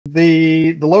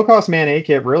the low-cost MANET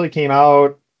Kit really came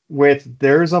out with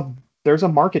there's a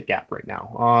market gap right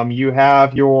now. You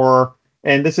have your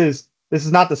and this is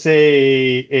not to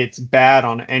say it's bad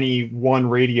on any one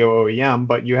radio OEM,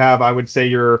 but you have, I would say,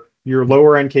 your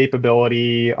lower end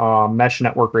capability mesh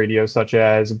network radios such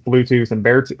as Bluetooth and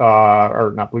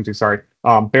or not Bluetooth, sorry,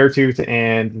 Beartooth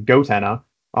and Gotenna,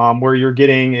 where you're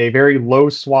getting a very low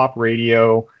swap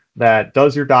radio that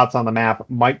does your dots on the map,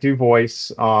 might do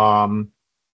voice,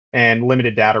 and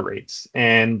limited data rates,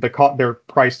 and they're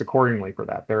priced accordingly for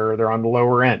that. They're on the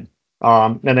lower end.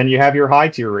 And then you have your high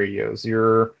tier radios,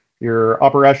 your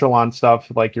upper echelon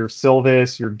stuff like your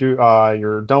Silvis, your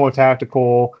Domo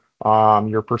Tactical,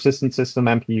 your Persistent System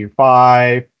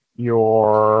MPU5,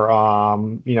 your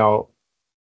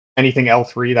anything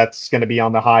L3 that's going to be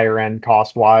on the higher end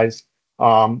cost wise.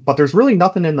 But there's really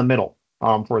nothing in the middle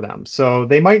for them. So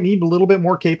they might need a little bit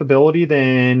more capability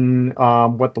than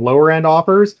what the lower end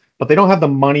offers, but they don't have the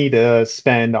money to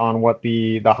spend on what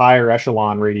the higher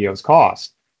echelon radios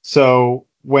cost. So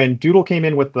when Doodle came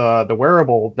in with the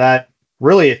wearable, that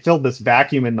really it filled this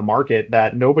vacuum in the market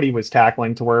that nobody was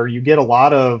tackling, to where you get a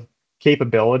lot of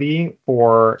capability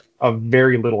for a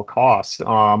very little cost.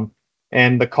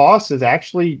 And the cost is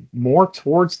actually more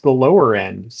towards the lower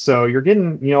end. So you're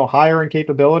getting, higher in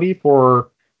capability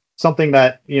for something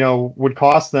that, would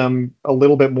cost them a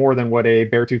little bit more than what a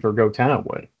Beartooth or Gotenna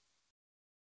would.